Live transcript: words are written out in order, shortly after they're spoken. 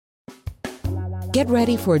Get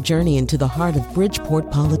ready for a journey into the heart of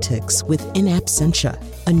Bridgeport politics with In Absentia,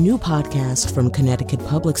 a new podcast from Connecticut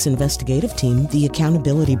Public's investigative team, The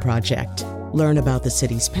Accountability Project. Learn about the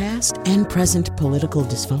city's past and present political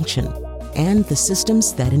dysfunction and the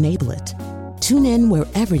systems that enable it. Tune in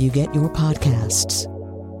wherever you get your podcasts.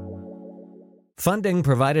 Funding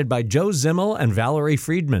provided by Joe Zimmel and Valerie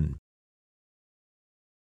Friedman.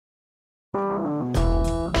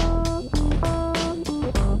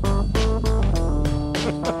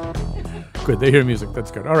 Good, they hear music. That's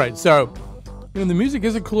good. All right, so the music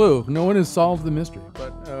is a clue. No one has solved the mystery,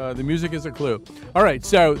 but the music is a clue. All right,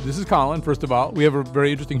 so this is Colin. First of all, we have a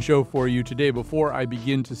very interesting show for you today. Before I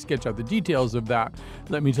begin to sketch out the details of that,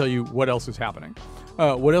 let me tell you what else is happening.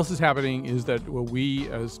 What else is happening is that we,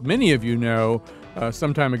 as many of you know,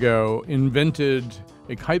 some time ago invented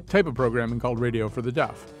a type of programming called Radio for the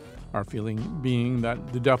Deaf. Our feeling being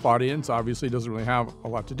that the deaf audience obviously doesn't really have a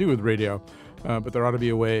lot to do with radio, but there ought to be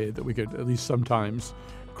a way that we could at least sometimes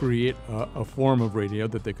create a form of radio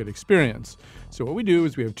that they could experience. So what we do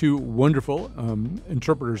is we have two wonderful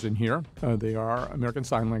interpreters in here. They are American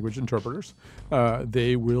Sign Language interpreters.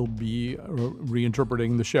 They will be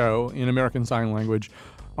reinterpreting the show in American Sign Language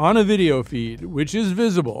on a video feed, which is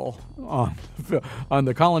visible on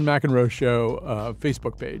the Colin McEnroe Show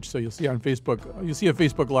Facebook page. So you'll see on Facebook, you'll see a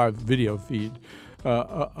Facebook Live video feed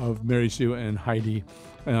of Mary Sue and Heidi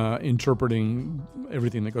interpreting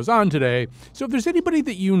everything that goes on today. So if there's anybody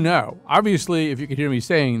that you know, obviously, if you could hear me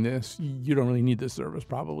saying this, you don't really need this service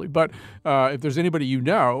probably. But if there's anybody you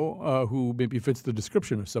know who maybe fits the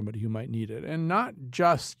description of somebody who might need it, and not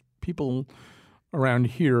just people around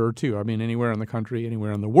here too. I mean, anywhere in the country,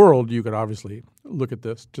 anywhere in the world, you could obviously look at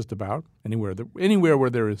this just about anywhere where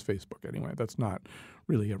there is Facebook anyway. That's not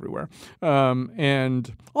really everywhere.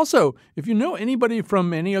 And also, if you know anybody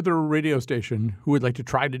from any other radio station who would like to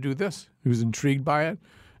try to do this, who's intrigued by it,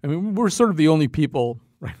 I mean, we're sort of the only people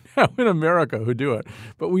right now in America who do it.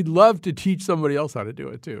 But we'd love to teach somebody else how to do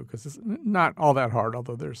it too, because it's not all that hard,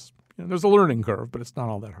 although there's a learning curve, but it's not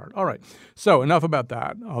all that hard. All right. So enough about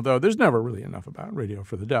that, although there's never really enough about Radio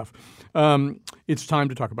for the Deaf. It's time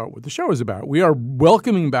to talk about what the show is about. We are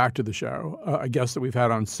welcoming back to the show a guest that we've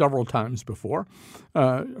had on several times before.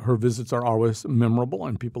 Her visits are always memorable,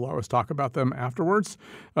 and people always talk about them afterwards.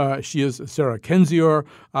 She is Sarah Kendzior,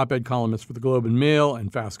 op-ed columnist for the Globe and Mail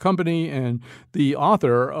and Fast Company, and the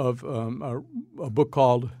author of a book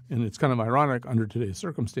called, and it's kind of ironic under today's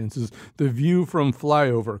circumstances, The View from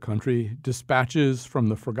Flyover Country, Dispatches from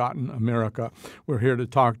the Forgotten America. We're here to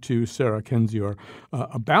talk to Sarah Kendzior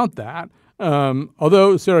about that.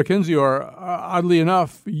 Although, Sarah Kendzior, oddly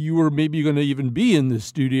enough, you were maybe going to even be in this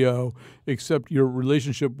studio, except your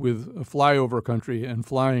relationship with flyover country and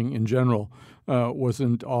flying in general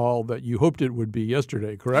wasn't all that you hoped it would be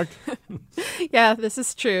yesterday, correct? Yeah, this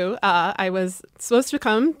is true. I was supposed to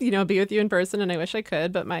come, be with you in person, and I wish I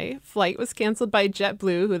could, but my flight was canceled by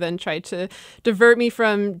JetBlue, who then tried to divert me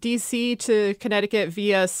from D.C. to Connecticut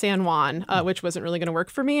via San Juan, which wasn't really going to work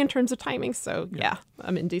for me in terms of timing. So, yeah,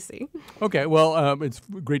 I'm in D.C. Okay, well, it's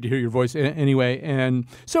great to hear your voice anyway. And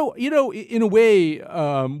so, in a way,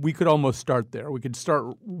 we could almost start there. We could start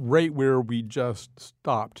right where we just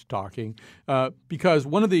stopped talking. Because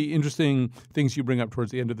one of the interesting things you bring up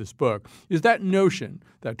towards the end of this book is that notion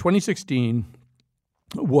that 2016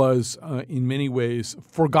 was in many ways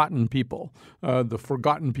forgotten people, the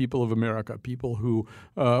forgotten people of America, people who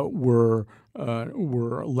were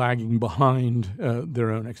lagging behind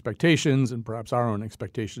their own expectations and perhaps our own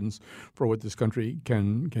expectations for what this country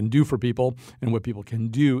can do for people and what people can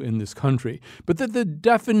do in this country. But that the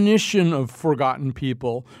definition of forgotten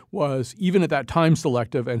people was even at that time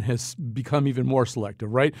selective and has become even more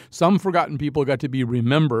selective, right? Some forgotten people got to be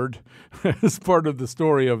remembered as part of the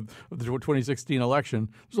story of the 2016 election.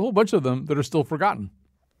 There's a whole bunch of them that are still forgotten.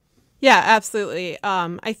 Yeah, absolutely.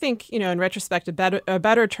 I think, in retrospect, a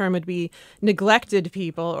better term would be neglected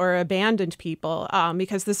people or abandoned people,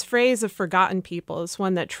 because this phrase of forgotten people is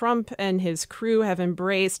one that Trump and his crew have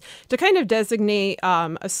embraced to kind of designate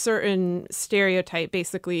a certain stereotype,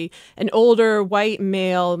 basically an older white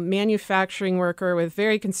male manufacturing worker with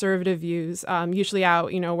very conservative views, usually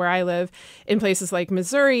out, where I live in places like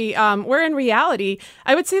Missouri, where in reality,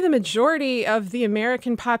 I would say the majority of the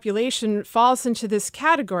American population falls into this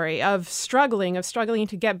category. of struggling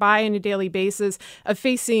to get by on a daily basis, of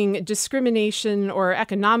facing discrimination or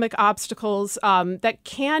economic obstacles that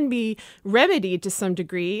can be remedied to some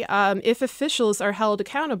degree if officials are held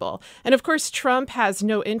accountable. And of course, Trump has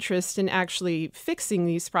no interest in actually fixing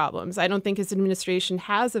these problems. I don't think his administration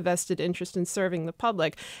has a vested interest in serving the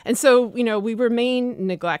public. And so, we remain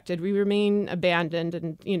neglected, we remain abandoned,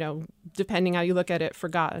 and, depending how you look at it,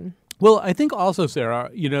 forgotten. Well, I think also, Sarah,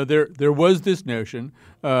 there was this notion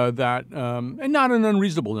that, and not an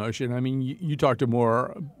unreasonable notion. I mean, you talked to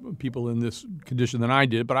more people in this condition than I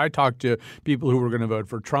did, but I talked to people who were going to vote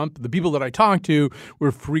for Trump. The people that I talked to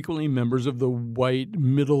were frequently members of the white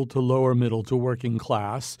middle to lower middle to working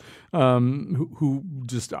class who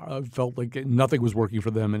just felt like nothing was working for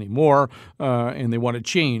them anymore, and they wanted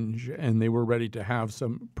change, and they were ready to have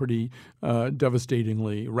some pretty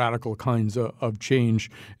devastatingly radical kinds of change,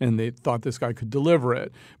 and they thought this guy could deliver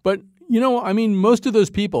it. But most of those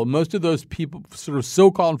people, sort of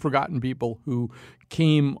so-called forgotten people who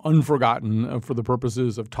came unforgotten for the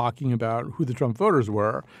purposes of talking about who the Trump voters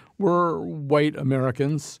were white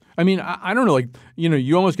Americans. I mean, I don't know,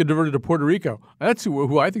 you almost get diverted to Puerto Rico. That's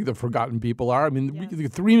who I think the forgotten people are. I mean,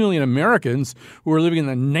 3 million Americans who are living in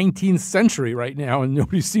the 19th century right now, and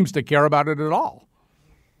nobody seems to care about it at all.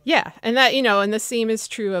 Yeah. And that, and the same is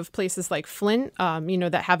true of places like Flint,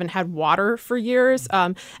 that haven't had water for years.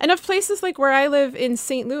 And of places like where I live in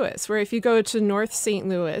St. Louis, where if you go to North St.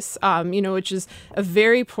 Louis, which is a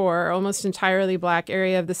very poor, almost entirely Black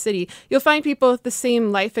area of the city, you'll find people with the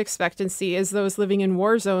same life expectancy as those living in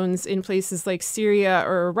war zones in places like Syria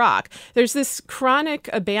or Iraq. There's this chronic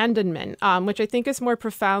abandonment, which I think is more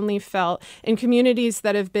profoundly felt in communities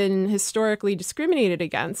that have been historically discriminated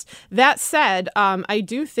against. That said, I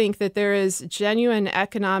do think that there is genuine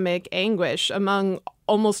economic anguish among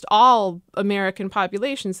almost all American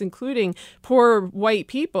populations, including poor white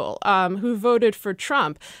people who voted for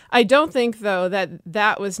Trump. I don't think, though,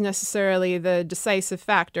 that was necessarily the decisive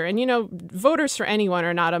factor. And, voters for anyone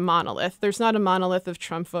are not a monolith. There's not a monolith of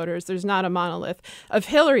Trump voters. There's not a monolith of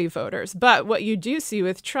Hillary voters. But what you do see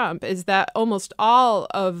with Trump is that almost all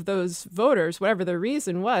of those voters, whatever the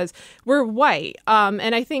reason was, were white.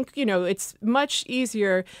 And I think, it's much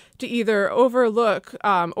easier to either overlook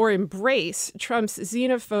or embrace Trump's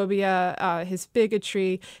xenophobia, his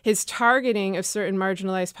bigotry, his targeting of certain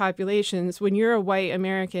marginalized populations when you're a white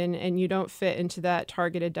American and you don't fit into that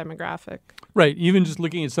targeted demographic. Right. Even just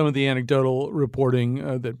looking at some of the anecdotal reporting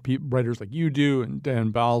that writers like you do, and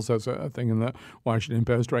Dan Bowles has a thing in the Washington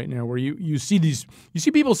Post right now where you see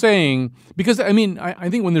people saying, because I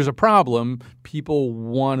think when there's a problem, people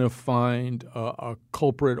want to find a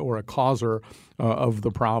culprit or a causer of the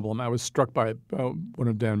problem. I was struck by one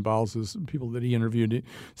of Dan Bowles' people that he interviewed. He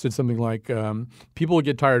said something like, people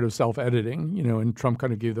get tired of self-editing, and Trump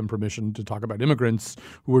kind of gave them permission to talk about immigrants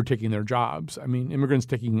who were taking their jobs. I mean, immigrants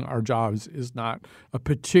taking our jobs is not a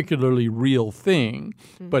particularly real thing,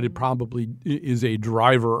 but it probably is a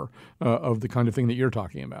driver of the kind of thing that you're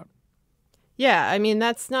talking about. Yeah,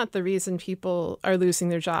 that's not the reason people are losing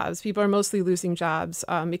their jobs. People are mostly losing jobs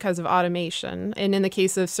because of automation. And in the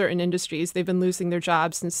case of certain industries, they've been losing their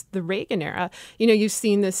jobs since the Reagan era. You've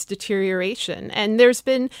seen this deterioration. And there's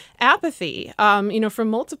been apathy, from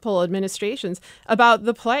multiple administrations about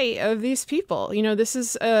the plight of these people. This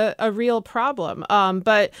is a real problem.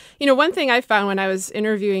 But one thing I found when I was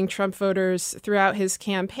interviewing Trump voters throughout his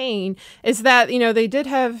campaign is that, they did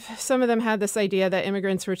have, some of them had this idea that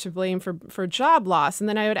immigrants were to blame for job loss. And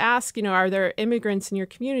then I would ask, are there immigrants in your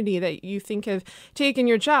community that you think have taken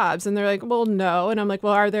your jobs? And they're like, well, no. And I'm like,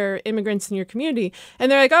 well, are there immigrants in your community?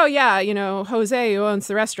 And they're like, oh, yeah, Jose, who owns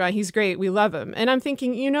the restaurant, he's great. We love him. And I'm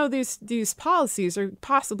thinking, these policies are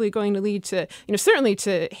possibly going to lead to, certainly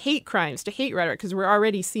to hate crimes, to hate rhetoric, because we're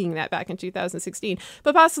already seeing that back in 2016,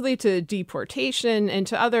 but possibly to deportation and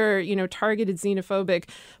to other, targeted xenophobic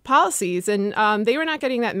policies. And they were not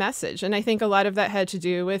getting that message. And I think a lot of that had to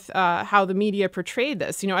do with how the media portrayed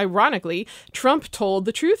this. Ironically, Trump told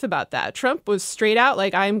the truth about that. Trump was straight out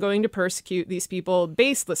like, I'm going to persecute these people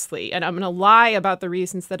baselessly, and I'm going to lie about the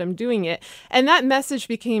reasons that I'm doing it. And that message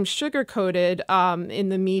became sugar-coated in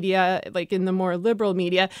the media, like in the more liberal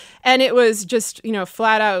media. And it was just,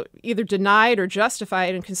 flat out either denied or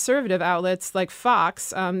justified in conservative outlets like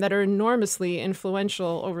Fox that are enormously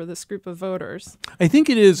influential over this group of voters. I think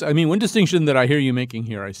it is. One distinction that I hear you making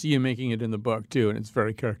here, I see you making it in the book too, and it's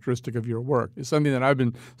very characteristic of your work, is something that I've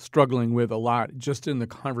been struggling with a lot just in the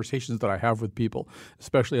conversations that I have with people,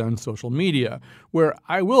 especially on social media, where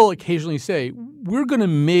I will occasionally say, we're going to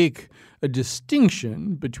make a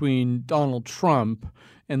distinction between Donald Trump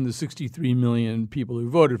and the 63 million people who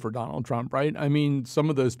voted for Donald Trump, right? I mean, some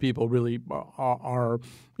of those people really are,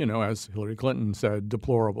 as Hillary Clinton said,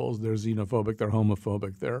 deplorables. They're xenophobic, they're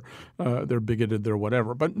homophobic, they're bigoted, they're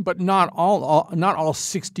whatever. But not all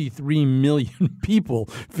 63 million people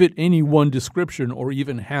fit any one description or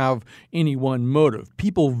even have any one motive.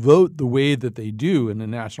 People vote the way that they do in a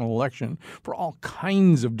national election for all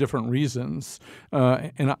kinds of different reasons,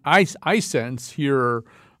 and I sense here.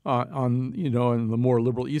 In the more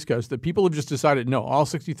liberal East Coast, that people have just decided, no, all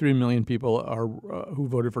 63 million people are who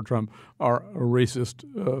voted for Trump are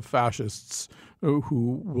racist fascists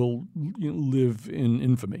who will live in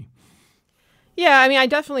infamy. Yeah, I mean, I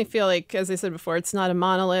definitely feel like, as I said before, it's not a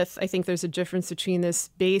monolith. I think there's a difference between this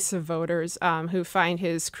base of voters who find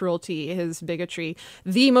his cruelty, his bigotry,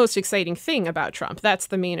 the most exciting thing about Trump. That's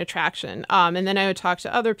the main attraction. And then I would talk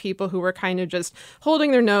to other people who were kind of just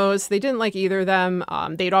holding their nose. They didn't like either of them.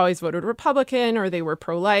 They'd always voted Republican or they were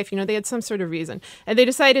pro-life. They had some sort of reason. And they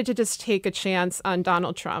decided to just take a chance on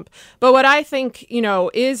Donald Trump. But what I think,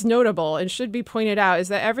 is notable and should be pointed out is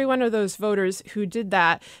that every one of those voters who did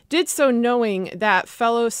that did so knowing that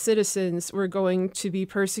fellow citizens were going to be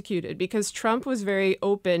persecuted, because Trump was very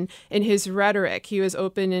open in his rhetoric. He was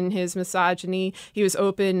open in his misogyny. He was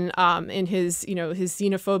open in his, his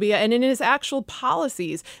xenophobia and in his actual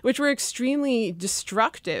policies, which were extremely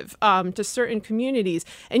destructive to certain communities.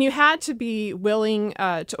 And you had to be willing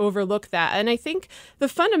to overlook that. And I think the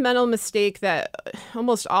fundamental mistake that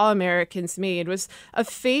almost all Americans made was a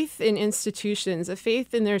faith in institutions, a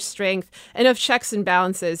faith in their strength, and of checks and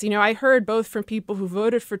balances. I heard both from people who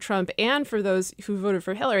voted for Trump and for those who voted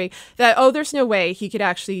for Hillary that, there's no way he could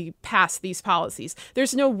actually pass these policies.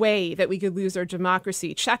 There's no way that we could lose our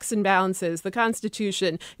democracy, checks and balances, the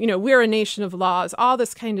Constitution, we're a nation of laws, all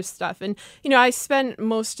this kind of stuff. And, I spent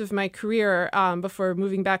most of my career before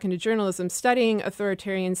moving back into journalism studying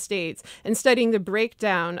authoritarian states and studying the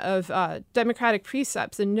breakdown of democratic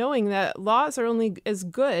precepts and knowing that laws are only as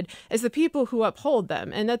good as the people who uphold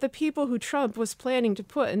them, and that the people who Trump was planning to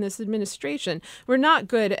put in this administration were not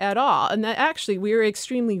good at all, and that actually we are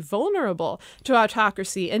extremely vulnerable to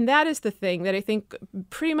autocracy. And that is the thing that I think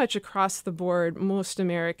pretty much across the board most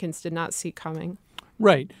Americans did not see coming.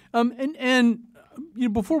 Right.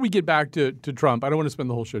 Before we get back to Trump, I don't want to spend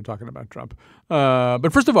the whole show talking about Trump.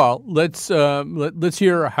 But first of all, let's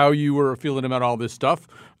hear how you were feeling about all this stuff.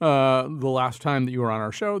 The last time that you were on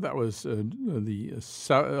our show, that was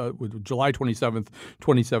July 27th,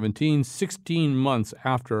 2017, 16 months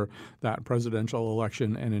after that presidential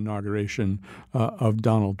election and inauguration of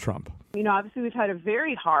Donald Trump. Obviously we've had a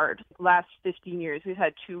very hard last 15 years. We've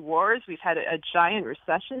had 2 wars. We've had a giant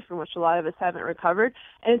recession from which a lot of us haven't recovered.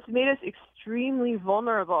 And it's made us extremely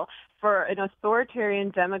vulnerable for an authoritarian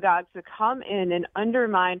demagogue to come in and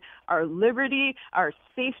undermine our liberty, our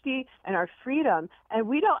safety, and our freedom. And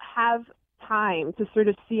we don't have time to sort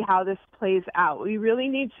of see how this plays out. We really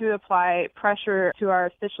need to apply pressure to our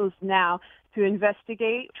officials now to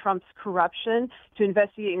investigate Trump's corruption, to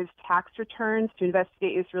investigate his tax returns, to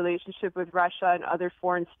investigate his relationship with Russia and other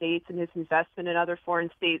foreign states and his investment in other foreign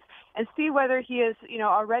states, and see whether he has,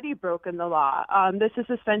 already broken the law. This is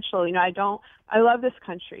essential. I love this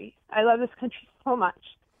country. I love this country so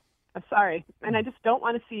much. I'm sorry. And I just don't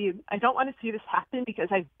want to see this happen, because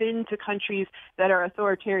I've been to countries that are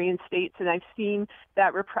authoritarian states and I've seen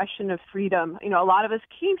that repression of freedom. A lot of us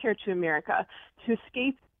came here to America to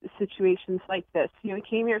escape situations like this. We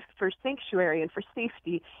came here for sanctuary and for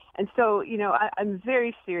safety. And so, I'm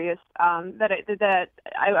very serious that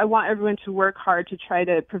I want everyone to work hard to try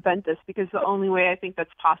to prevent this, because the only way I think that's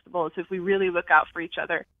possible is if we really look out for each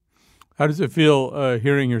other. How does it feel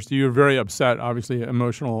hearing you were very upset, obviously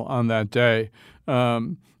emotional on that day.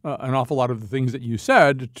 An awful lot of the things that you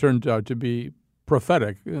said turned out to be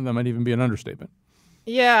prophetic, and that might even be an understatement.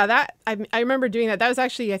 Yeah, that I remember doing that. That was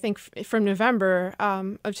actually, I think, from November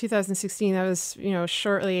of 2016. That was,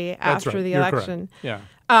 shortly after the election. Correct. Yeah.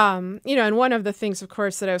 And one of the things, of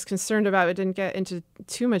course, that I was concerned about, I didn't get into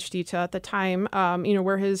too much detail at the time,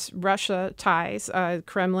 were his Russia ties,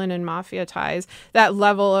 Kremlin and mafia ties, that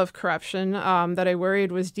level of corruption that I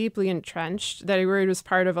worried was deeply entrenched, that I worried was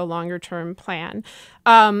part of a longer term plan.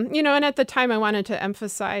 And at the time I wanted to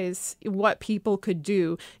emphasize what people could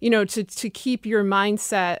do, to keep your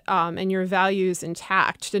mindset and your values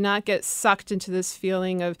intact, to not get sucked into this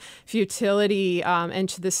feeling of futility and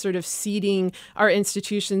to this sort of ceding our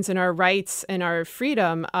institutions contributions and our rights and our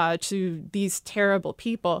freedom to these terrible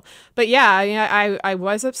people. But yeah, I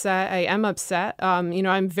was upset. I am upset.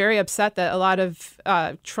 I'm very upset that a lot of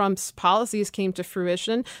Trump's policies came to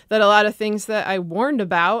fruition, that a lot of things that I warned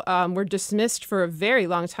about were dismissed for a very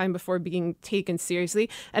long time before being taken seriously.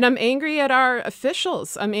 And I'm angry at our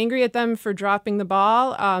officials. I'm angry at them for dropping the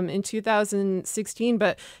ball in 2016.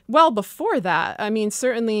 But well before that, I mean,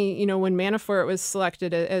 certainly, when Manafort was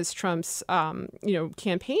selected as Trump's,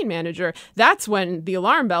 campaign manager, that's when the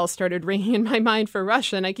alarm bells started ringing in my mind for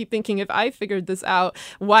Russia. And I keep thinking, if I figured this out,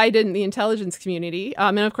 why didn't the intelligence community?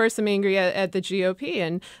 And of course, I'm angry at the GOP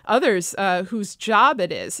and others whose job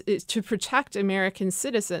it is to protect American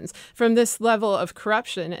citizens from this level of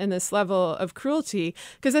corruption and this level of cruelty.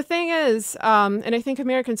 Because the thing is, and I think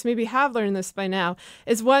Americans maybe have learned this by now,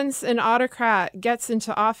 is once an autocrat gets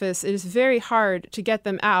into office, it is very hard to get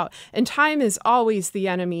them out. And time is always the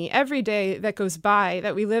enemy. Every day that goes by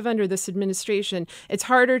that we live under this administration, it's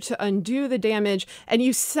harder to undo the damage. And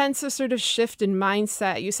you sense a sort of shift in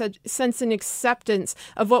mindset. You sense an acceptance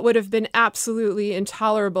of what would have been absolutely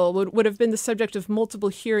intolerable, would have been the subject of multiple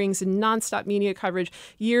hearings and nonstop media coverage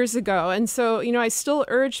years ago. And so, I still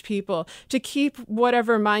urge people to keep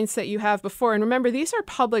whatever mindset you have before. And remember, these are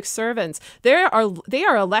public servants. They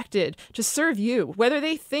are elected to serve you, whether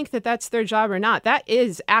they think that that's their job or not. That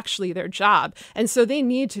is actually their job. And so they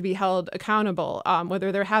need to be held accountable,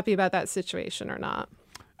 whether they're happy about that situation or not.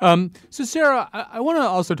 So, Sarah, I want to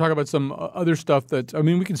also talk about some other stuff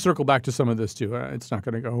we can circle back to some of this too. It's not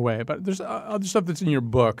going to go away. But there's other stuff that's in your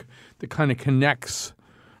book that kind of connects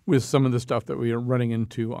with some of the stuff that we are running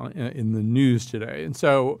into in the news today. And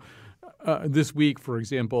so this week, for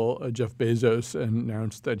example, Jeff Bezos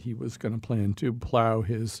announced that he was going to plan to plow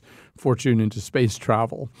his fortune into space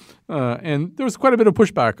travel. And there was quite a bit of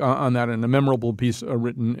pushback on that, and a memorable piece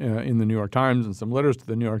written in the New York Times and some letters to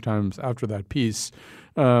the New York Times after that piece.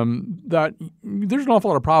 That there's an awful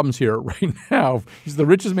lot of problems here right now. He's the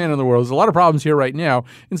richest man in the world. There's a lot of problems here right now.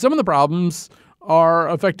 And some of the problems are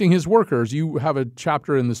affecting his workers. You have a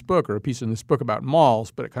chapter in this book or a piece in this book about malls,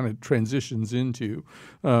 but it kind of transitions into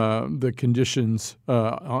the conditions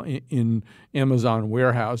in Amazon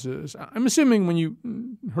warehouses. I'm assuming when you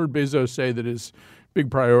heard Bezos say that his big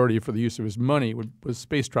priority for the use of his money was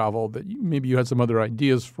space travel, that maybe you had some other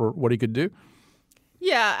ideas for what he could do.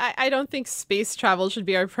 Yeah, I don't think space travel should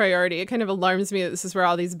be our priority. It kind of alarms me that this is where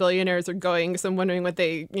all these billionaires are going. So I'm wondering what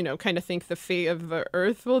they, kind of think the fate of the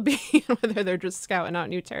Earth will be, whether they're just scouting out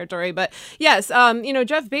new territory. But yes,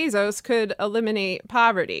 Jeff Bezos could eliminate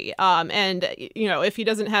poverty. And if he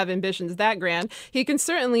doesn't have ambitions that grand, he can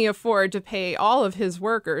certainly afford to pay all of his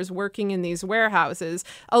workers working in these warehouses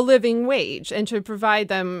a living wage and to provide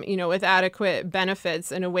them, with adequate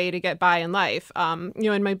benefits and a way to get by in life.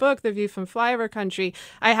 In my book, The View from Flyover Country,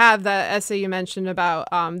 I have that essay you mentioned about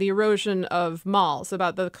the erosion of malls,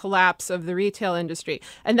 about the collapse of the retail industry.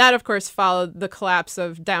 And that, of course, followed the collapse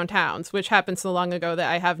of downtowns, which happened so long ago that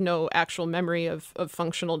I have no actual memory of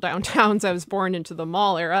functional downtowns. I was born into the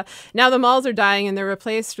mall era. Now the malls are dying and they're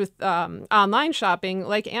replaced with online shopping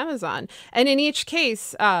like Amazon. And in each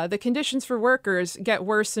case, the conditions for workers get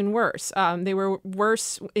worse and worse. They were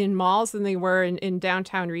worse in malls than they were in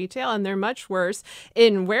downtown retail, and they're much worse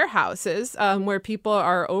in warehouses where people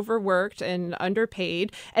are overworked and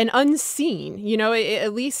underpaid and unseen.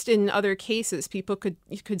 At least in other cases, people could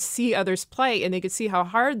see others play and they could see how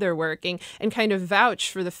hard they're working and kind of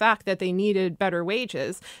vouch for the fact that they needed better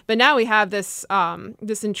wages. But now we have this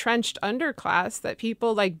entrenched underclass that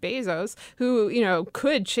people like Bezos, who,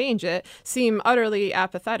 could change it, seem utterly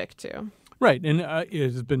apathetic to. Right. And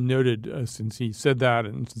it has been noted since he said that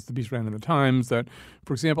and since the piece ran in the Times that,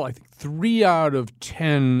 for example, I think 3 out of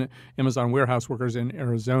 10 Amazon warehouse workers in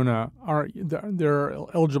Arizona they're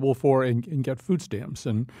eligible for and get food stamps.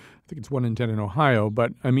 And I think it's 1 in 10 in Ohio.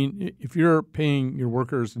 But, I mean, if you're paying your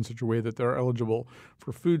workers in such a way that they're eligible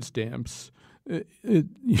for food stamps, you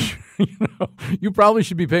probably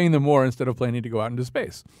should be paying them more instead of planning to go out into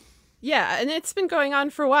space. Yeah, and it's been going on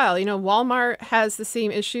for a while. Walmart has the same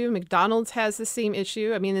issue. McDonald's has the same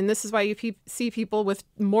issue. I mean, and this is why you see people with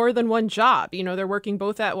more than one job. They're working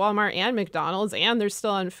both at Walmart and McDonald's, and they're still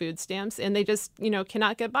on food stamps, and they just,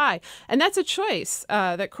 cannot get by. And that's a choice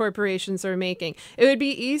that corporations are making. It would be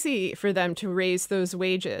easy for them to raise those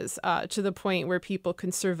wages to the point where people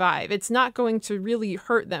can survive. It's not going to really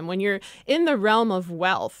hurt them. When you're in the realm of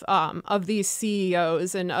wealth of these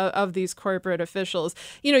CEOs and of these corporate officials,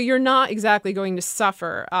 you're not not exactly going to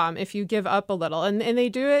suffer if you give up a little. And they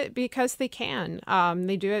do it because they can.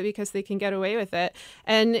 They do it because they can get away with it.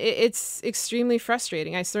 And it's extremely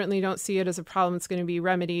frustrating. I certainly don't see it as a problem that's going to be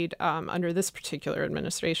remedied under this particular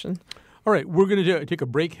administration. All right, we're going to take a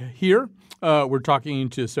break here. We're talking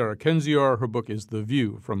to Sarah Kendzior. Her book is The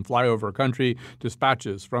View, From Flyover Country,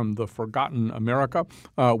 Dispatches from the Forgotten America.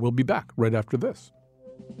 We'll be back right after this.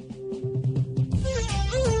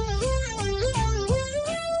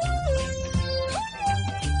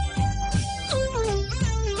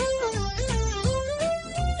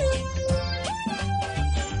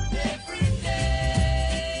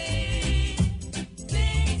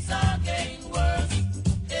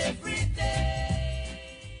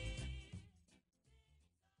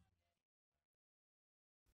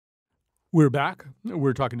 We're back.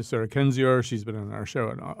 We're talking to Sarah Kendzior. She's been on our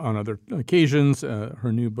show on other occasions.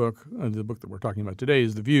 Her new book, the book that we're talking about today,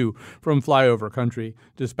 is The View, From Flyover Country,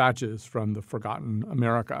 Dispatches from the Forgotten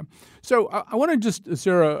America. So I want to just,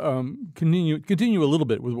 Sarah, continue a little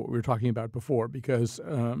bit with what we were talking about before, because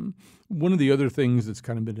one of the other things that's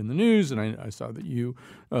kind of been in the news, and I saw that you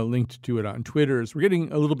linked to it on Twitter, is we're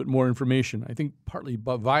getting a little bit more information. I think partly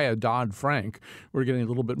via Dodd-Frank, we're getting a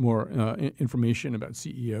little bit more information about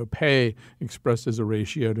CEO pay expressed as a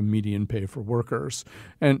ratio to median pay for workers.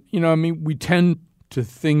 And, we tend to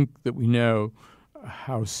think that we know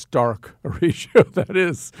how stark a ratio that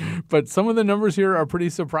is. But some of the numbers here are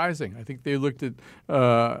pretty surprising. I think they looked at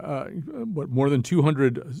more than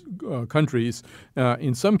 200 countries.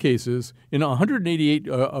 In some cases, in 188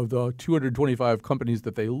 of the 225 companies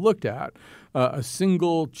that they looked at, a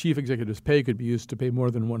single chief executive's pay could be used to pay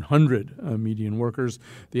more than 100 median workers.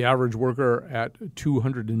 The average worker at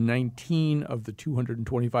 219 of the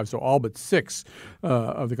 225, so all but 6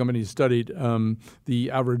 of the companies studied,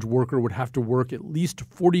 the average worker would have to work at least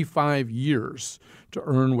 45 years to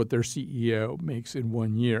earn what their CEO makes in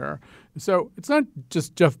 1 year. So it's not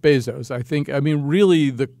just Jeff Bezos.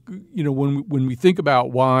 Really, when we think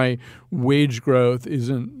about why wage growth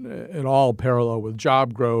isn't at all parallel with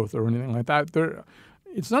job growth or anything like that,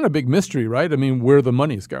 it's not a big mystery, right? Where the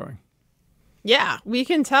money's going. Yeah, we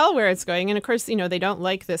can tell where it's going. And of course, they don't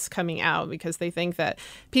like this coming out because they think that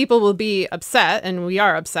people will be upset, and we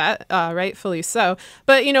are upset, rightfully so.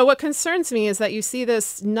 But, what concerns me is that you see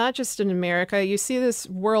this not just in America, you see this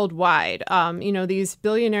worldwide. These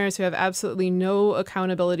billionaires who have absolutely no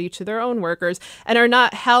accountability to their own workers and are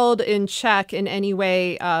not held in check in any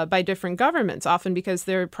way by different governments, often because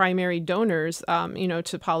they're primary donors,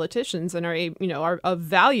 to politicians and are of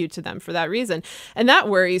value to them for that reason. And that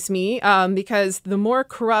worries me because the more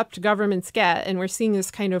corrupt governments get, and we're seeing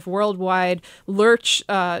this kind of worldwide lurch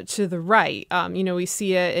to the right. We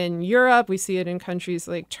see it in Europe, we see it in countries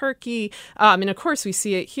like Turkey, and of course we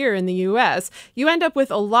see it here in the U.S. You end up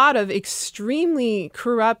with a lot of extremely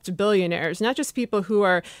corrupt billionaires, not just people who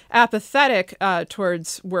are apathetic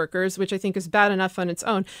towards workers, which I think is bad enough on its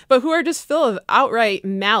own, but who are just full of outright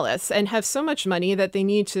malice and have so much money that they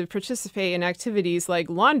need to participate in activities like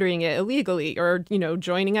laundering it illegally or,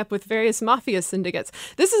 joining up with various mafia syndicates.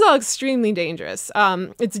 This is all extremely dangerous.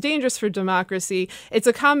 It's dangerous for democracy. It's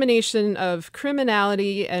a combination of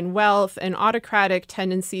criminality and wealth and autocratic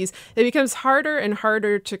tendencies. It becomes harder and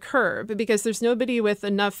harder to curb because there's nobody with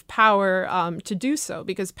enough power to do so,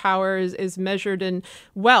 because power is measured in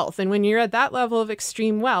wealth. And when you're at that level of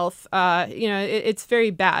extreme wealth, it's very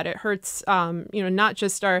bad. It hurts, not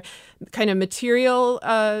just our kind of material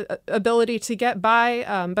ability to get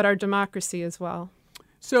by, but our democracy as well.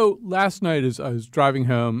 So last night, as I was driving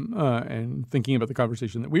home and thinking about the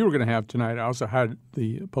conversation that we were going to have tonight, I also had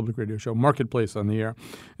the public radio show Marketplace on the air,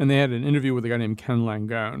 and they had an interview with a guy named Ken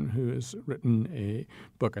Langone, who has written a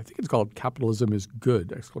book. I think it's called "Capitalism is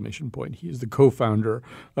Good!" ! He is the co-founder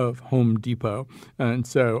of Home Depot, and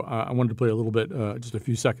so I wanted to play a little bit, just a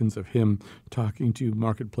few seconds of him talking to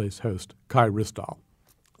Marketplace host Kai Ristal.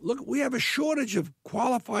 Look, we have a shortage of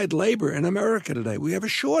qualified labor in America today. We have a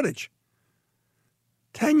shortage.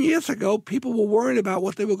 10 years ago, people were worrying about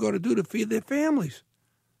what they were going to do to feed their families.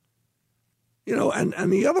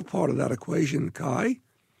 And the other part of that equation, Kai,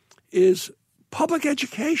 is public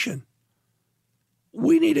education.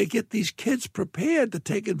 We need to get these kids prepared to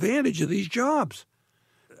take advantage of these jobs.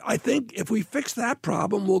 I think if we fix that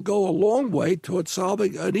problem, we'll go a long way towards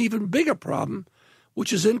solving an even bigger problem,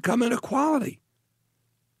 which is income inequality.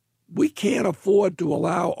 We can't afford to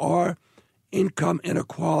allow our income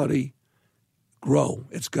inequality grow.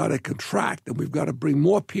 It's got to contract, and we've got to bring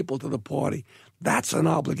more people to the party. That's an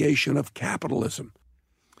obligation of capitalism.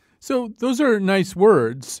 So those are nice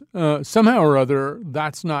words. Somehow or other,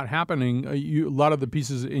 that's not happening. A lot of the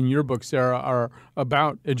pieces in your book, Sarah, are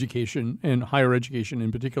about education and higher education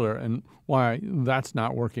in particular and why that's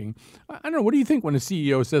not working. I don't know. What do you think when a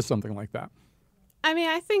CEO says something like that? I mean,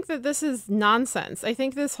 I think that this is nonsense. I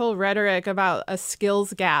think this whole rhetoric about a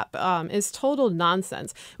skills gap is total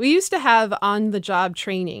nonsense. We used to have on-the-job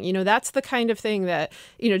training. That's the kind of thing that,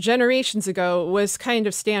 generations ago was kind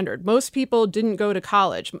of standard. Most people didn't go to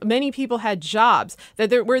college. Many people had jobs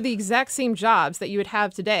that were the exact same jobs that you would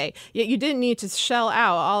have today. Yet you didn't need to shell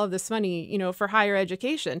out all of this money, for higher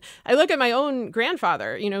education. I look at my own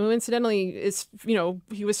grandfather, who incidentally is,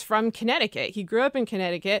 he was from Connecticut. He grew up in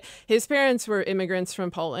Connecticut. His parents were immigrants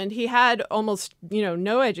from Poland. He had almost,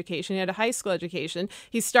 no education. He had a high school education.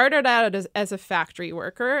 He started out as a factory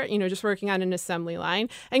worker, just working on an assembly line,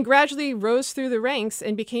 and gradually rose through the ranks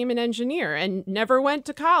and became an engineer and never went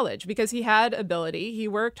to college because he had ability. He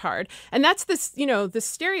worked hard. And that's this, the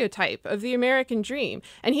stereotype of the American dream.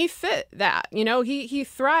 And he fit that, he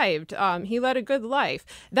thrived. He led a good life.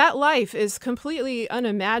 That life is completely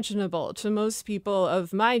unimaginable to most people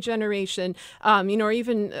of my generation, or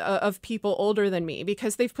even of people older than me,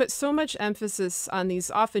 because they've put so much emphasis on these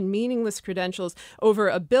often meaningless credentials over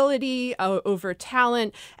ability, over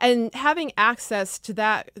talent, and having access to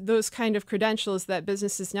those kind of credentials that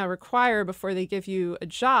businesses now require before they give you a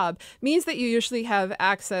job means that you usually have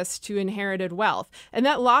access to inherited wealth. And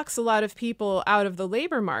that locks a lot of people out of the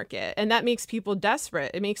labor market. And that makes people desperate.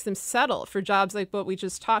 It makes them settle for jobs like what we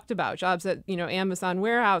just talked about, jobs at, Amazon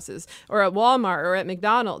warehouses or at Walmart or at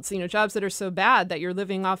McDonald's, jobs that are so bad that you're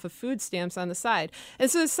living off of food stamps on the side. And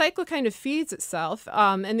so the cycle kind of feeds itself.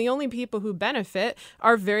 And the only people who benefit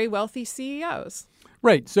are very wealthy CEOs.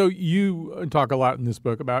 Right. So you talk a lot in this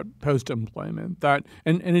book about post-employment, and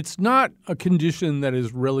it's not a condition that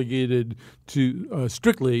is relegated to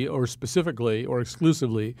strictly or specifically or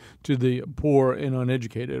exclusively to the poor and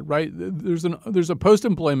uneducated. Right. There's a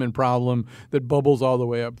post-employment problem that bubbles all the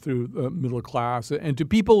way up through middle class and to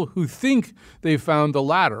people who think they found the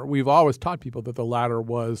ladder. We've always taught people that the ladder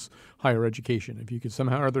was higher education. If you could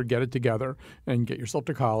somehow or other get it together and get yourself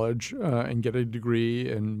to college and get a degree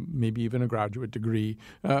and maybe even a graduate degree,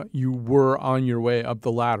 you were on your way up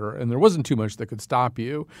the ladder, and there wasn't too much that could stop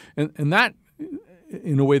you. And that,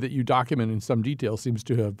 in a way that you document in some detail, seems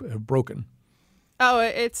to have broken. Oh,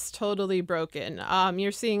 it's totally broken.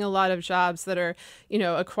 You're seeing a lot of jobs that are,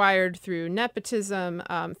 acquired through nepotism,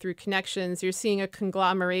 through connections. You're seeing a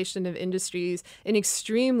conglomeration of industries in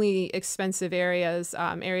extremely expensive areas,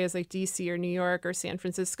 areas like DC or New York or San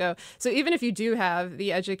Francisco. So even if you do have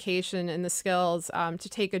the education and the skills to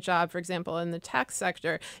take a job, for example, in the tech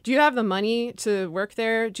sector, do you have the money to work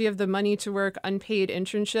there? Do you have the money to work unpaid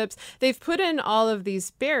internships? They've put in all of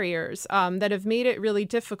these barriers that have made it really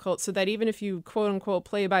difficult so that even if you, quote unquote,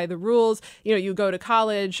 play by the rules, you go to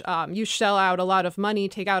college, you shell out a lot of money,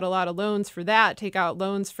 take out a lot of loans for that, take out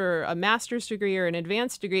loans for a master's degree or an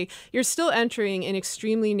advanced degree, you're still entering an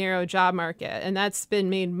extremely narrow job market. And that's been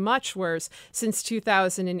made much worse since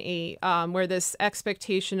 2008, where this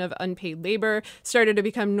expectation of unpaid labor started to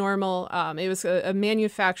become normal. It was a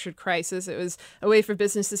manufactured crisis. It was a way for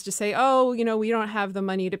businesses to say, oh, we don't have the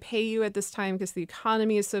money to pay you at this time because the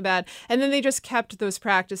economy is so bad. And then they just kept those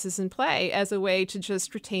practices in play as a way to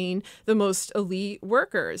just retain the most elite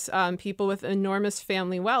workers, people with enormous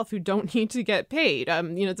family wealth who don't need to get paid.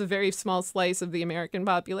 It's a very small slice of the American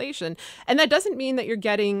population. And that doesn't mean that you're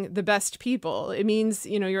getting the best people. It means,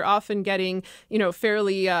 you're often getting,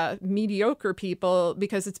 fairly mediocre people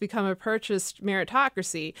because it's become a purchased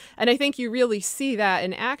meritocracy. And I think you really see that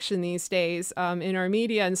in action these days in our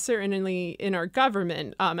media and certainly in our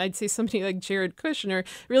government. I'd say somebody like Jared Kushner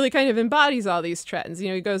really kind of embodies all these trends.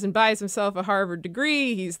 He goes and buys himself a Harvard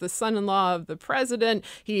degree. He's the son-in-law of the president.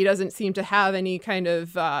 He doesn't seem to have any kind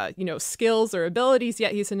of, skills or abilities,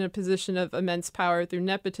 yet he's in a position of immense power through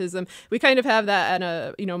nepotism. We kind of have that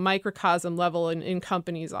at a, microcosm level in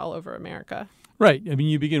companies all over America. Right. I mean,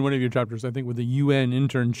 you begin one of your chapters, I think, with a UN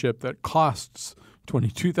internship that costs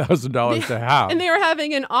 $22,000 to have. And they were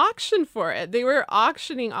having an auction for it. They were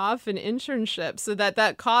auctioning off an internship so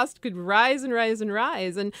that cost could rise and rise and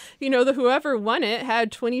rise. And, whoever won it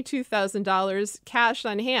had $22,000 cash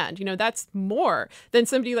on hand. That's more than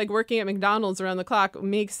somebody like working at McDonald's around the clock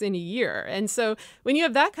makes in a year. And so when you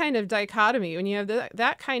have that kind of dichotomy, when you have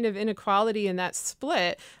that kind of inequality and that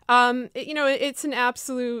split, it's an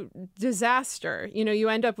absolute disaster. You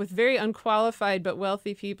end up with very unqualified but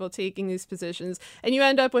wealthy people taking these positions. And you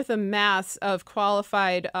end up with a mass of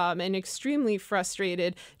qualified and extremely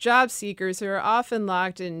frustrated job seekers who are often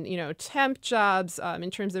locked in, temp jobs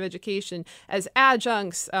in terms of education as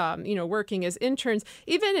adjuncts, working as interns,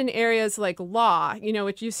 even in areas like law,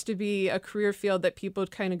 which used to be a career field that people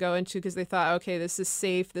would kind of go into because they thought, okay, this is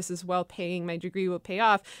safe, this is well paying, my degree will pay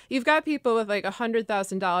off. You've got people with like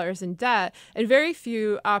 $100,000 in debt and very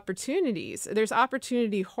few opportunities. There's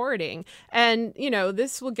opportunity hoarding. And,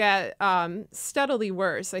 this will get steadily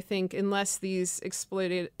worse, I think, unless these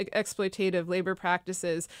exploitative labor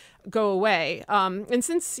practices go away. And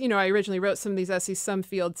since, I originally wrote some of these essays, some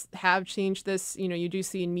fields have changed this. You do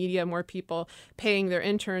see in media more people paying their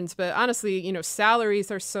interns. But honestly,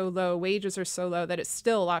 salaries are so low, wages are so low that it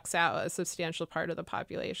still locks out a substantial part of the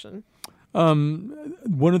population.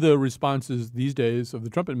 One of the responses these days of the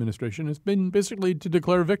Trump administration has been basically to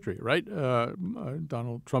declare victory, right?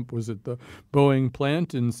 Donald Trump was at the Boeing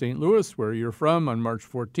plant in St. Louis, where you're from, on March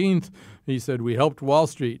 14th. He said, we helped Wall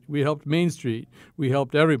Street, we helped Main Street, we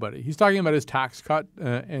helped everybody. He's talking about his tax cut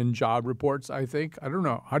and job reports, I think. I don't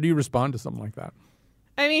know. How do you respond to something like that?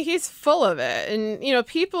 I mean, he's full of it. And,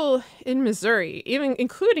 people in Missouri, even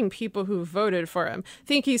including people who voted for him,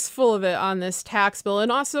 think he's full of it on this tax bill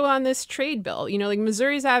and also on this trade bill.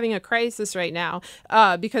 Missouri's having a crisis right now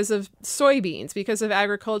because of soybeans, because of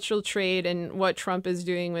agricultural trade and what Trump is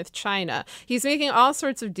doing with China. He's making all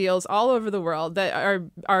sorts of deals all over the world that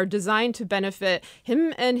are designed to benefit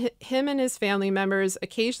him and his family members,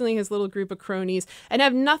 occasionally his little group of cronies, and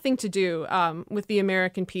have nothing to do with the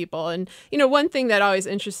American people. And, one thing that always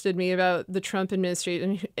interested me about the Trump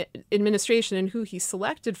administration and who he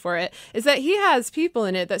selected for it is that he has people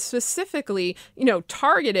in it that specifically,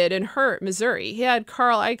 targeted and hurt Missouri. He had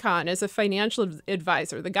Carl Icahn as a financial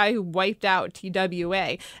advisor, the guy who wiped out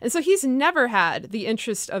TWA. And so he's never had the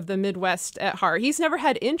interest of the Midwest at heart. He's never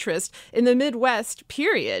had interest in the Midwest,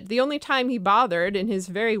 period. The only time he bothered in his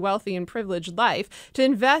very wealthy and privileged life to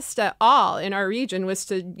invest at all in our region was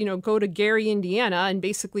to, go to Gary, Indiana and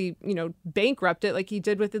basically, bankrupt it like he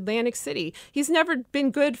did with Atlantic City. He's never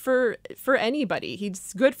been good for anybody.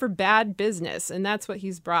 He's good for bad business, and that's what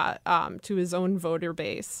he's brought to his own voter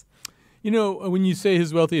base. When you say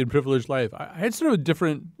his wealthy and privileged life, I had sort of a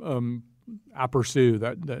different aperçu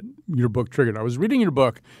that your book triggered. I was reading your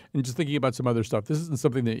book and just thinking about some other stuff. This isn't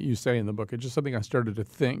something that you say in the book. It's just something I started to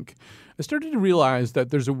think. I started to realize that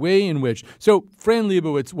there's a way in which – so Fran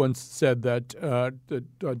Lebowitz once said that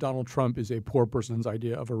Donald Trump is a poor person's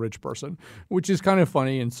idea of a rich person, which is kind of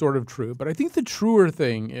funny and sort of true. But I think the truer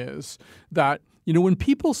thing is that when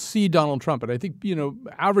people see Donald Trump, and I think,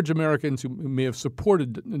 average Americans who may have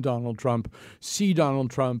supported Donald Trump see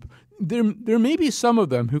Donald Trump, there may be some of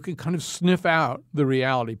them who can kind of sniff out the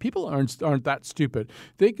reality. People aren't that stupid.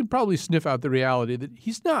 They can probably sniff out the reality that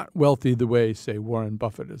he's not wealthy the way, say, Warren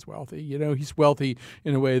Buffett is wealthy. He's wealthy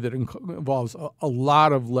in a way that involves a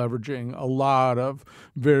lot of leveraging, a lot of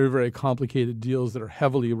very, very complicated deals that are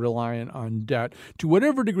heavily reliant on debt. To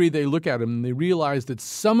whatever degree they look at him and they realize that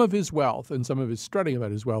some of his wealth and some of his strutting about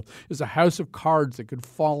his wealth is a house of cards that could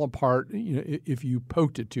fall apart if you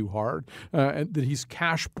poked it too hard, and that he's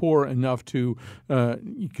cash poor enough to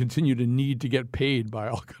continue to need to get paid by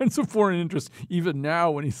all kinds of foreign interests, even now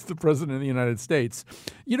when he's the president of the United States.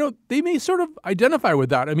 They may sort of identify with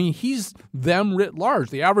that. I mean, he's them writ large.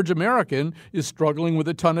 The average American is struggling with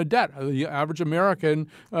a ton of debt. The average American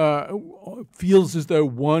feels as though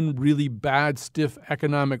one really bad, stiff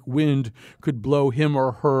economic wind could blow him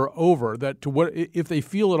or her over. That if they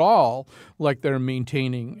feel at all like they're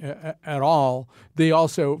maintaining at all, they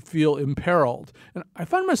also feel imperiled. And I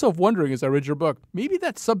find myself wondering as I read your book, maybe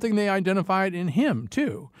that's something they identified in him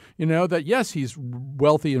too. That yes, he's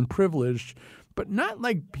wealthy and privileged, but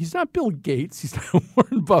he's not Bill Gates, he's not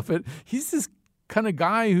Warren Buffett. He's this kind of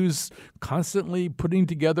guy who's constantly putting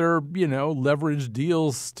together, leveraged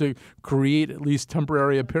deals to create at least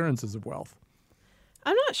temporary appearances of wealth.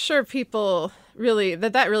 I'm not sure people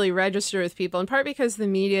really registered with people, in part because the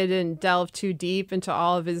media didn't delve too deep into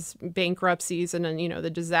all of his bankruptcies and the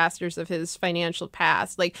disasters of his financial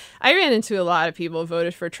past. Like, I ran into a lot of people who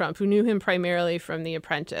voted for Trump who knew him primarily from The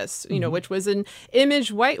Apprentice, which was an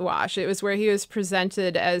image whitewash. It was where he was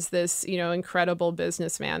presented as this, incredible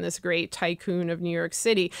businessman, this great tycoon of New York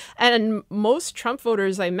City. And most Trump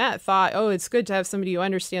voters I met thought, oh, it's good to have somebody who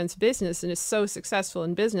understands business and is so successful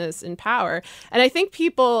in business and power. And I think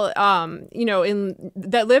people,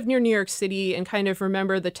 that live near New York City and kind of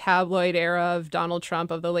remember the tabloid era of Donald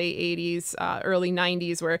Trump of the late 80s, early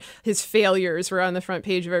 90s, where his failures were on the front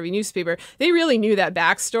page of every newspaper, they really knew that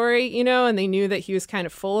backstory, and they knew that he was kind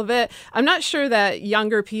of full of it. I'm not sure that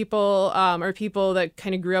younger people or people that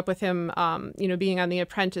kind of grew up with him, being on The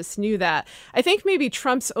Apprentice knew that. I think maybe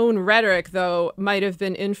Trump's own rhetoric, though, might have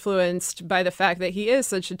been influenced by the fact that he is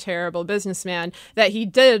such a terrible businessman, that he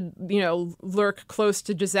did, lurk close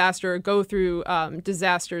to disaster or go through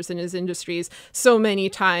disasters in his industries so many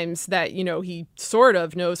times that, he sort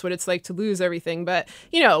of knows what it's like to lose everything. But,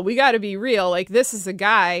 we got to be real. Like, this is a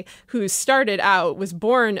guy who started out, was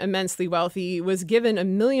born immensely wealthy, was given $1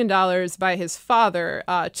 million by his father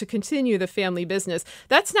to continue the family business.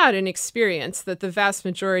 That's not an experience that the vast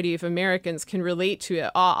majority of Americans can relate to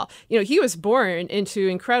at all. He was born into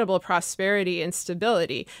incredible prosperity and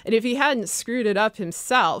stability. And if he hadn't screwed it up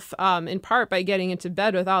himself, in part by getting into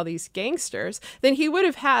bed with all these gangsters, then he would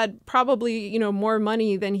have had probably, more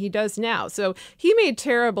money than he does now. So he made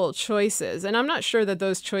terrible choices. And I'm not sure that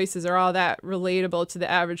those choices are all that relatable to the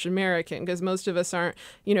average American, because most of us aren't,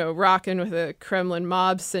 rocking with a Kremlin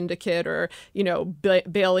mob syndicate or,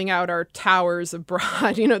 bailing out our towers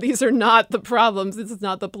abroad. These are not the problems. This is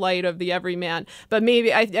not the plight of the everyman. But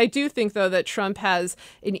maybe I do think, though, that Trump has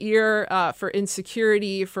an ear for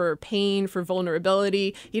insecurity, for pain, for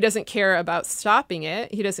vulnerability. He doesn't care about stopping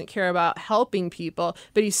it. He doesn't care about helping people,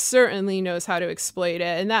 but he certainly knows how to exploit it.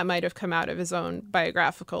 And that might have come out of his own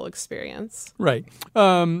biographical experience. Right.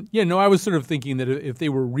 I was sort of thinking that if they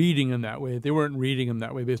were reading him that way, if they weren't reading him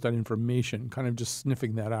that way based on information, kind of just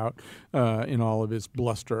sniffing that out in all of his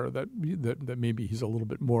bluster, that maybe he's a little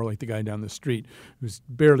bit more like the guy down the street who's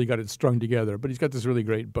barely got it strung together, but he's got this really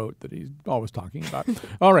great boat that he's always talking about.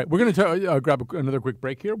 All right, we're going to grab another quick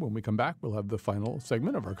break here. When we come back, we'll have the final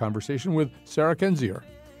segment of our conversation with Sarah Kendzior.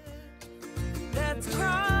 That's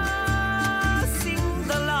crossing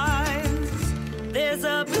the lines. There's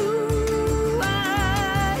a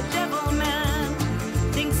blue-eyed devil man,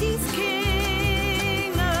 thinks he's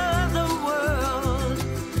king of the world.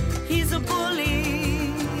 He's a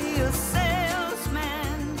bully, a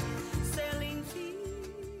salesman, selling fear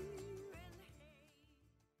and hate.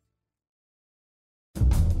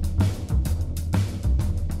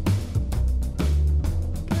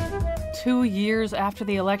 2 years after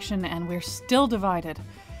the election, and we're still divided.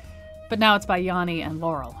 But now it's by Yanni and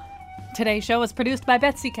Laurel. Today's show is produced by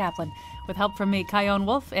Betsy Kaplan, with help from me, Kyone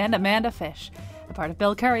Wolf, and Amanda Fish. The part of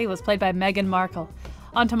Bill Curry was played by Meghan Markle.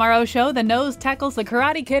 On tomorrow's show, The Nose tackles the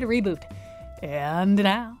Karate Kid reboot. And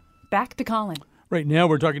now, back to Colin. Right now,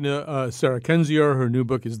 we're talking to Sarah Kendzior. Her new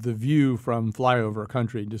book is The View from Flyover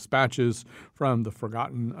Country, Dispatches from the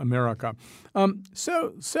Forgotten America.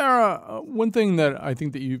 So, Sarah, one thing that I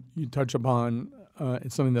think that you touch upon,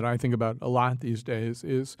 it's something that I think about a lot these days,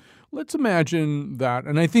 is let's imagine that,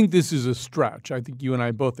 and I think this is a stretch. I think you and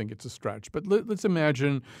I both think it's a stretch, but let's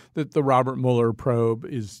imagine that the Robert Mueller probe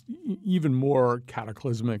is even more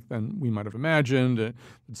cataclysmic than we might have imagined, that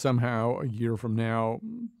somehow a year from now,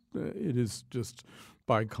 it is just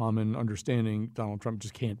by common understanding, Donald Trump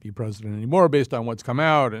just can't be president anymore based on what's come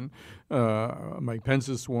out, and Mike Pence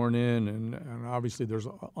is sworn in, and obviously there's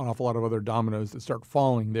an awful lot of other dominoes that start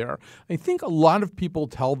falling there. I think a lot of people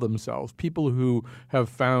tell themselves, people who have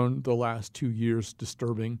found the last 2 years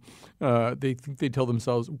disturbing, they tell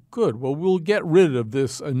themselves, good, well, we'll get rid of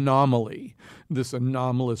this anomaly, this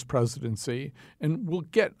anomalous presidency, and we'll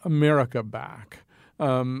get America back.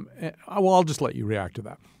 I'll just let you react to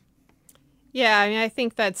that. Yeah, I mean, I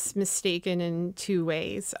think that's mistaken in two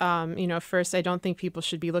ways. First, I don't think people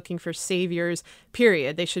should be looking for saviors,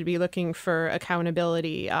 period. They should be looking for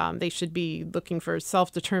accountability. They should be looking for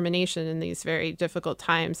self-determination in these very difficult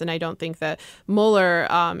times. And I don't think that Mueller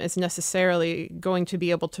is necessarily going to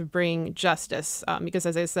be able to bring justice because,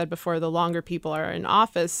 as I said before, the longer people are in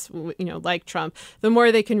office, like Trump, the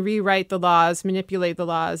more they can rewrite the laws, manipulate the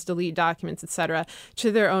laws, delete documents, et cetera,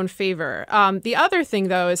 to their own favor. The other thing,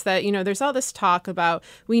 though, is that, there's all this talk about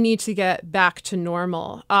we need to get back to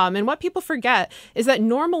normal. And what people forget is that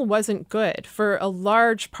normal wasn't good for a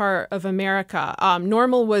large part of America.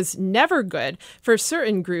 Normal was never good for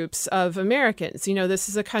certain groups of Americans. This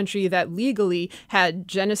is a country that legally had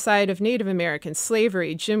genocide of Native Americans,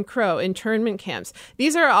 slavery, Jim Crow, internment camps.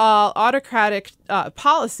 These are all autocratic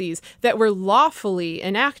policies that were lawfully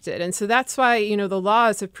enacted. And so that's why, the law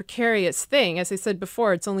is a precarious thing. As I said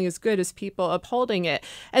before, it's only as good as people upholding it.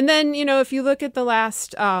 And then, if if you look at the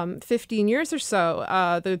last 15 years or so,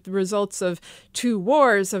 the results of 2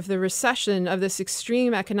 wars, of the recession, of this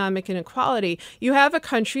extreme economic inequality, you have a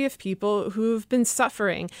country of people who've been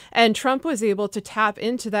suffering. And Trump was able to tap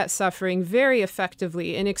into that suffering very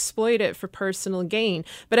effectively and exploit it for personal gain.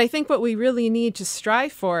 But I think what we really need to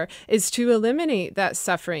strive for is to eliminate that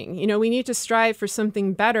suffering. We need to strive for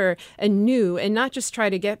something better and new, and not just try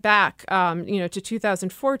to get back, to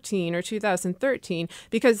 2014 or 2013,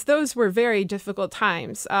 because those were very difficult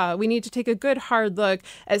times. We need to take a good hard look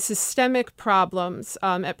at systemic problems,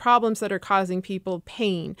 at problems that are causing people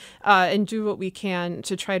pain, and do what we can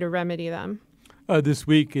to try to remedy them. This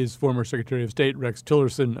week, his former Secretary of State, Rex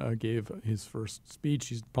Tillerson, gave his first speech.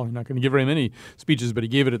 He's probably not going to give very many speeches, but he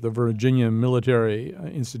gave it at the Virginia Military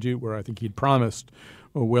Institute, where I think he'd promised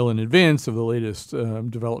well in advance of the latest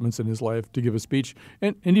developments in his life to give a speech.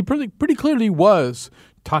 And he pretty clearly was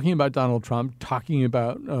talking about Donald Trump, talking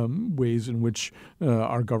about ways in which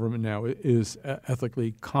our government now is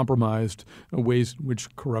ethically compromised, ways in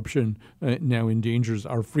which corruption now endangers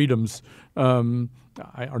our freedoms.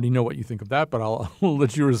 I already know what you think of that, but I'll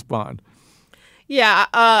let you respond. Yeah,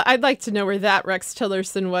 I'd like to know where that Rex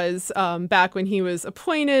Tillerson was back when he was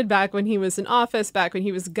appointed, back when he was in office, back when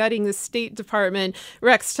he was gutting the State Department.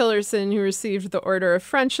 Rex Tillerson, who received the Order of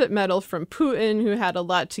Friendship Medal from Putin, who had a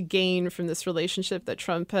lot to gain from this relationship that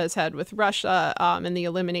Trump has had with Russia, and the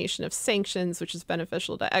elimination of sanctions, which is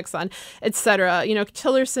beneficial to Exxon, etc.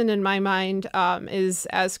 Tillerson, in my mind, is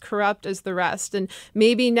as corrupt as the rest. And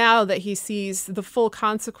maybe now that he sees the full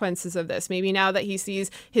consequences of this, maybe now that he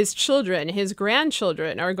sees his children, his grandchildren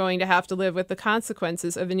are going to have to live with the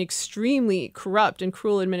consequences of an extremely corrupt and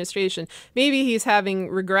cruel administration. Maybe he's having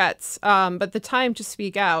regrets, but the time to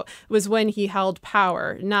speak out was when he held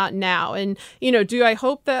power, not now. And, do I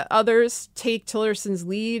hope that others take Tillerson's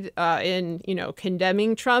lead in,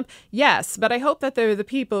 condemning Trump? Yes, but I hope that they're the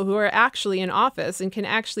people who are actually in office and can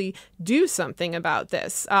actually do something about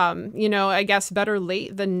this. I guess better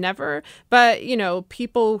late than never, but,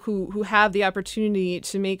 people who have the opportunity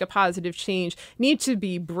to make a positive change need to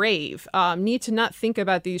be brave, need to not think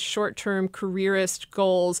about these short-term careerist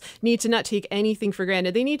goals, need to not take anything for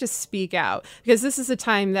granted. They need to speak out, because this is a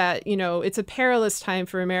time that, it's a perilous time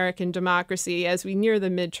for American democracy. As we near the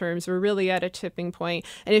midterms, we're really at a tipping point.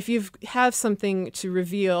 And if you have something to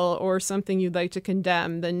reveal or something you'd like to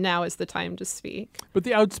condemn, then now is the time to speak. But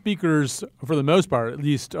the outspeakers, for the most part, at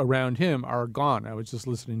least around him, are gone. I was just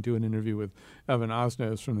listening to an interview with Evan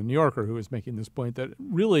Osnos from The New Yorker, who was making this point that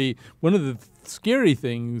really one of the scary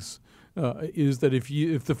things is that if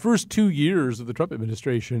the first 2 years of the Trump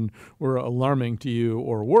administration were alarming to you,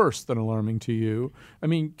 or worse than alarming to you,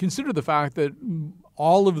 consider the fact that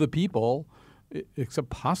all of the people, except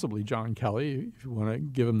possibly John Kelly, if you want to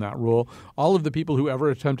give him that rule, all of the people who ever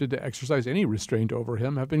attempted to exercise any restraint over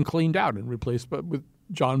him have been cleaned out and replaced with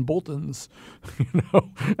John Bolton's.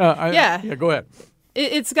 Yeah, go ahead.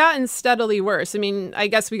 It's gotten steadily worse. I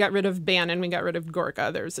guess we got rid of Bannon, we got rid of Gorka.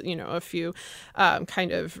 There's, a few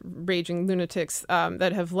kind of raging lunatics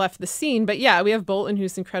that have left the scene. But yeah, we have Bolton,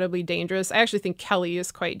 who's incredibly dangerous. I actually think Kelly is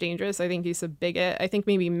quite dangerous. I think he's a bigot. I think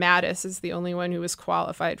maybe Mattis is the only one who was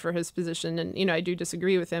qualified for his position. And, I do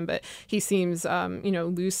disagree with him, but he seems,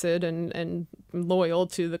 lucid and loyal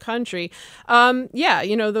to the country.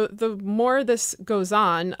 The more this goes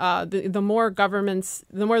on, the more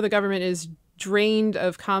the government is drained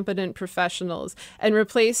of competent professionals and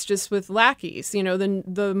replaced just with lackeys.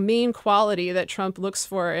 The main quality that Trump looks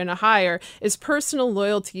for in a hire is personal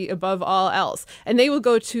loyalty above all else. And they will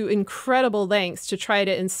go to incredible lengths to try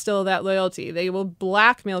to instill that loyalty. They will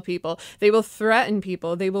blackmail people. They will threaten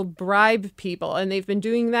people. They will bribe people. And they've been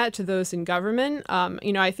doing that to those in government.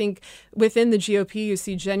 I think within the GOP, you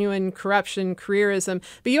see genuine corruption, careerism,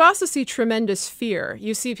 but you also see tremendous fear.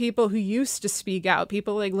 You see people who used to speak out,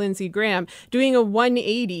 people like Lindsey Graham, doing a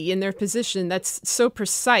 180 in their position that's so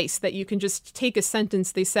precise that you can just take a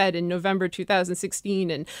sentence they said in November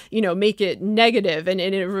 2016 and, make it negative, and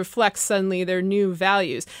it reflects suddenly their new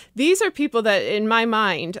values. These are people that, in my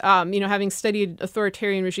mind, having studied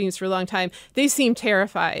authoritarian regimes for a long time, they seem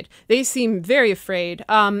terrified. They seem very afraid.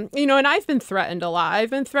 And I've been threatened a lot. I've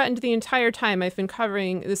been threatened the entire time I've been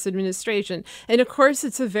covering this administration. And of course,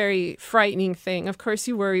 it's a very frightening thing. Of course,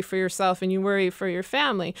 you worry for yourself and you worry for your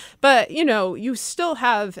family. But, you still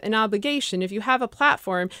have an obligation if you have a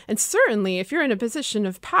platform. And certainly if you're in a position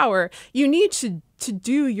of power, you need to to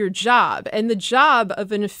do your job. And the job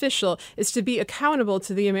of an official is to be accountable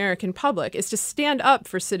to the American public, is to stand up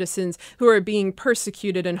for citizens who are being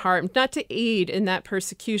persecuted and harmed, not to aid in that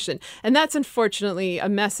persecution. And that's unfortunately a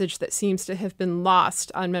message that seems to have been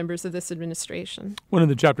lost on members of this administration. One of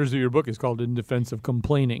the chapters of your book is called In Defense of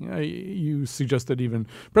Complaining. You suggest that even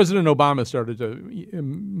President Obama started to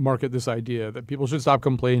market this idea that people should stop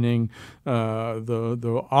complaining.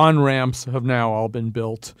 The on-ramps have now all been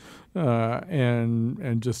built.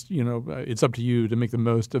 And just, it's up to you to make the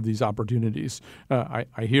most of these opportunities. I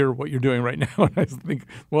hear what you're doing right now, and I think,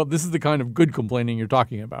 well, this is the kind of good complaining you're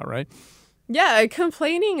talking about, right? Yeah,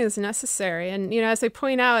 complaining is necessary. And, as I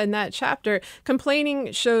point out in that chapter,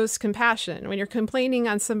 complaining shows compassion. When you're complaining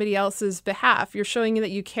on somebody else's behalf, you're showing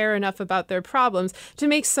that you care enough about their problems to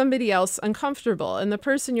make somebody else uncomfortable. And the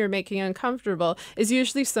person you're making uncomfortable is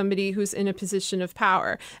usually somebody who's in a position of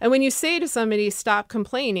power. And when you say to somebody, stop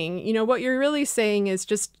complaining, what you're really saying is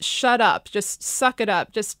just shut up, just suck it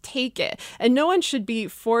up, just take it. And no one should be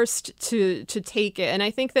forced to take it. And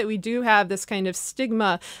I think that we do have this kind of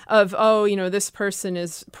stigma of, this person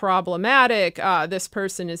is problematic, this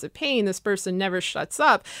person is a pain, this person never shuts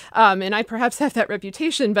up. And I perhaps have that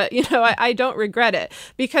reputation, but, I don't regret it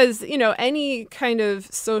because, any kind of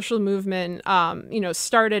social movement,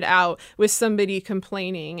 started out with somebody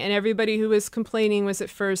complaining, and everybody who was complaining was at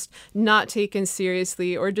first not taken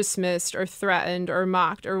seriously or dismissed or threatened or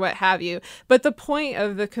mocked or what have you. But the point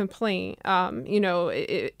of the complaint,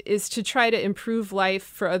 is to try to improve life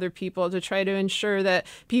for other people, to try to ensure that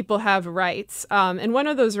people have rights. And one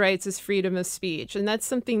of those rights is freedom of speech. And that's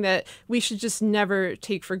something that we should just never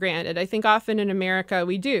take for granted. I think often in America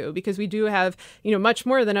we do, because we do have, much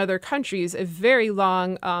more than other countries, a very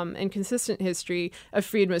long and consistent history of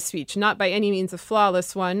freedom of speech. Not by any means a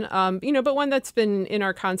flawless one, but one that's been in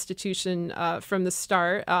our Constitution from the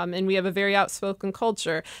start. And we have a very outspoken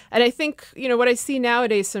culture. And I think, what I see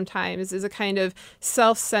nowadays sometimes is a kind of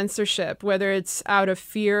self-censorship, whether it's out of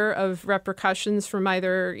fear of repercussions from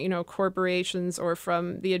either, corporations or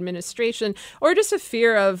from the administration, or just a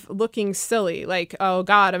fear of looking silly, like, oh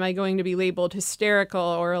God, am I going to be labeled hysterical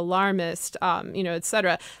or alarmist, et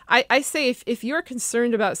cetera. I say if you're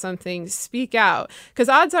concerned about something, speak out, because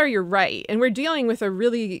odds are you're right. And we're dealing with a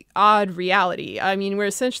really odd reality. I mean, we're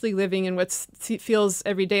essentially living in what feels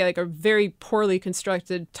every day like a very poorly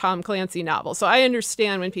constructed Tom Clancy novel. So I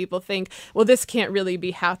understand when people think, well, this can't really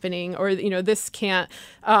be happening, or, this can't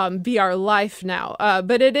be our life now.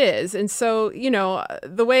 But it is. And so,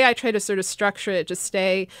 the way I try to sort of structure it to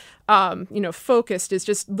stay, focused is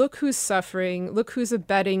just look who's suffering, look who's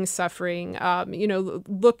abetting suffering,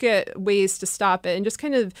 look at ways to stop it, and just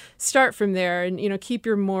kind of start from there and, keep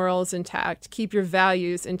your morals intact, keep your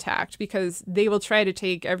values intact, because they will try to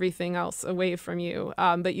take everything else away from you.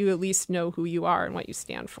 But you at least know who you are and what you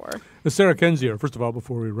stand for. Sarah Kendzior, first of all,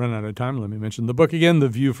 before we run out of time, let me mention the book again, The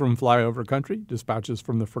View from Flyover Country, Dispatches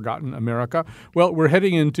from the Forgotten America. Well, we're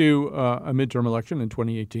heading into a midterm election in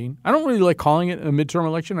 2018. I don't really like calling it a midterm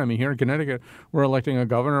election. I mean, here in Connecticut, we're electing a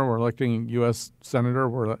governor, we're electing U.S. senator,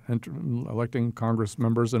 we're electing Congress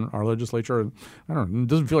members in our legislature. And I don't know, it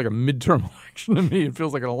doesn't feel like a midterm election to me. It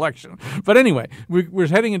feels like an election. But anyway, we're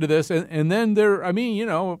heading into this. And then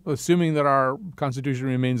assuming that our Constitution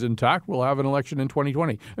remains intact, we'll have an election in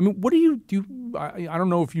 2020. I mean, what do you do? I don't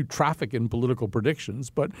know if you traffic in political predictions,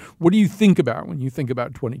 but what do you think about when you think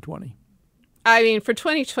about 2020? I mean, for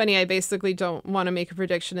 2020, I basically don't want to make a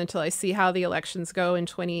prediction until I see how the elections go in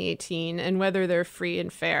 2018 and whether they're free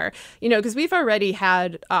and fair. Because we've already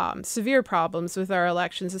had severe problems with our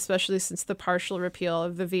elections, especially since the partial repeal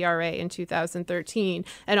of the VRA in 2013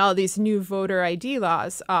 and all these new voter ID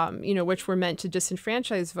laws, which were meant to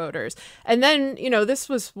disenfranchise voters. And then, this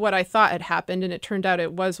was what I thought had happened, and it turned out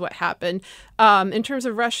it was what happened. In terms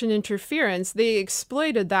of Russian interference, they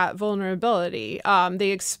exploited that vulnerability.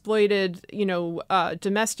 They exploited,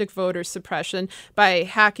 domestic voter suppression by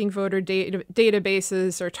hacking voter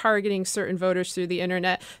databases or targeting certain voters through the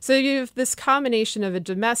internet. So you have this combination of a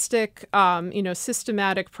domestic,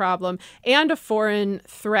 systematic problem and a foreign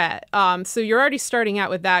threat. So you're already starting out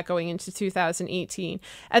with that going into 2018.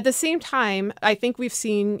 At the same time, I think we've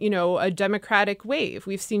seen, a Democratic wave.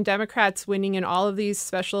 We've seen Democrats winning in all of these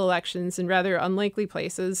special elections in rather unlikely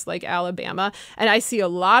places like Alabama. And I see a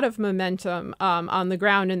lot of momentum on the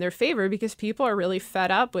ground in their favor because people are really fed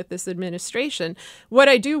up with this administration. What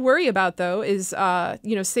I do worry about, though, is,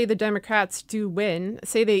 say the Democrats do win,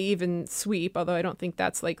 say they even sweep, although I don't think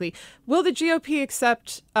that's likely. Will the GOP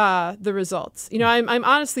accept the results? I'm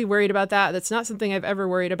honestly worried about that. That's not something I've ever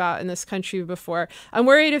worried about in this country before. I'm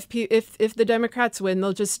worried if the Democrats win,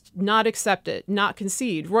 they'll just not accept it, not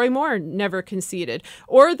concede. Roy Moore never conceded.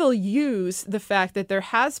 Or they'll use the fact that there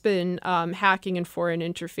has been hacking and foreign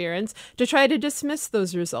interference to try to dismiss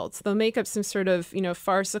those results. They'll make up some sort of,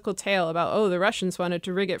 farcical tale about, the Russians wanted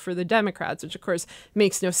to rig it for the Democrats, which of course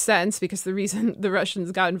makes no sense because the reason the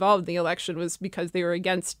Russians got involved in the election was because they were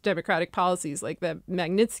against democratic policies like the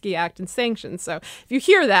Magnitsky Act and sanctions. So if you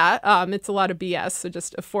hear that, it's a lot of BS. So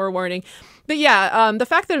just a forewarning. But yeah, the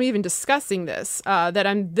fact that I'm even discussing this, that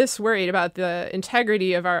I'm this worried about the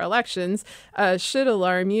integrity of our elections, should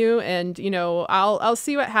alarm you. And, I'll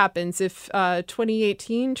see what happens if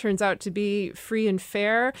 2018 turns out to be free and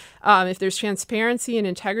fair. If there's transparency and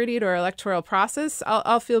integrity to our electoral process,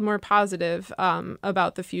 I'll feel more positive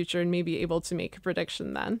about the future and maybe able to make a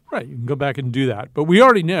prediction then. Right. You can go back and do that. But we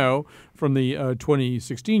already know from the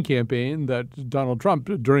 2016 campaign that Donald Trump,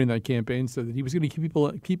 during that campaign, said that he was going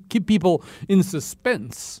to keep people in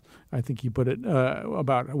suspense. I think he put it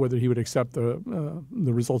about whether he would accept the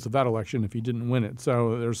results of that election if he didn't win it.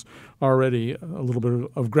 So there's already a little bit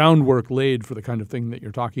of groundwork laid for the kind of thing that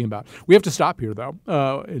you're talking about. We have to stop here,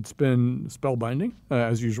 though. It's been spellbinding,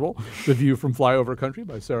 as usual. The View from Flyover Country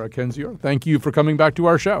by Sarah Kendzior. Thank you for coming back to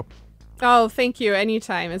our show. Oh, thank you.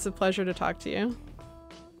 Anytime. It's a pleasure to talk to you.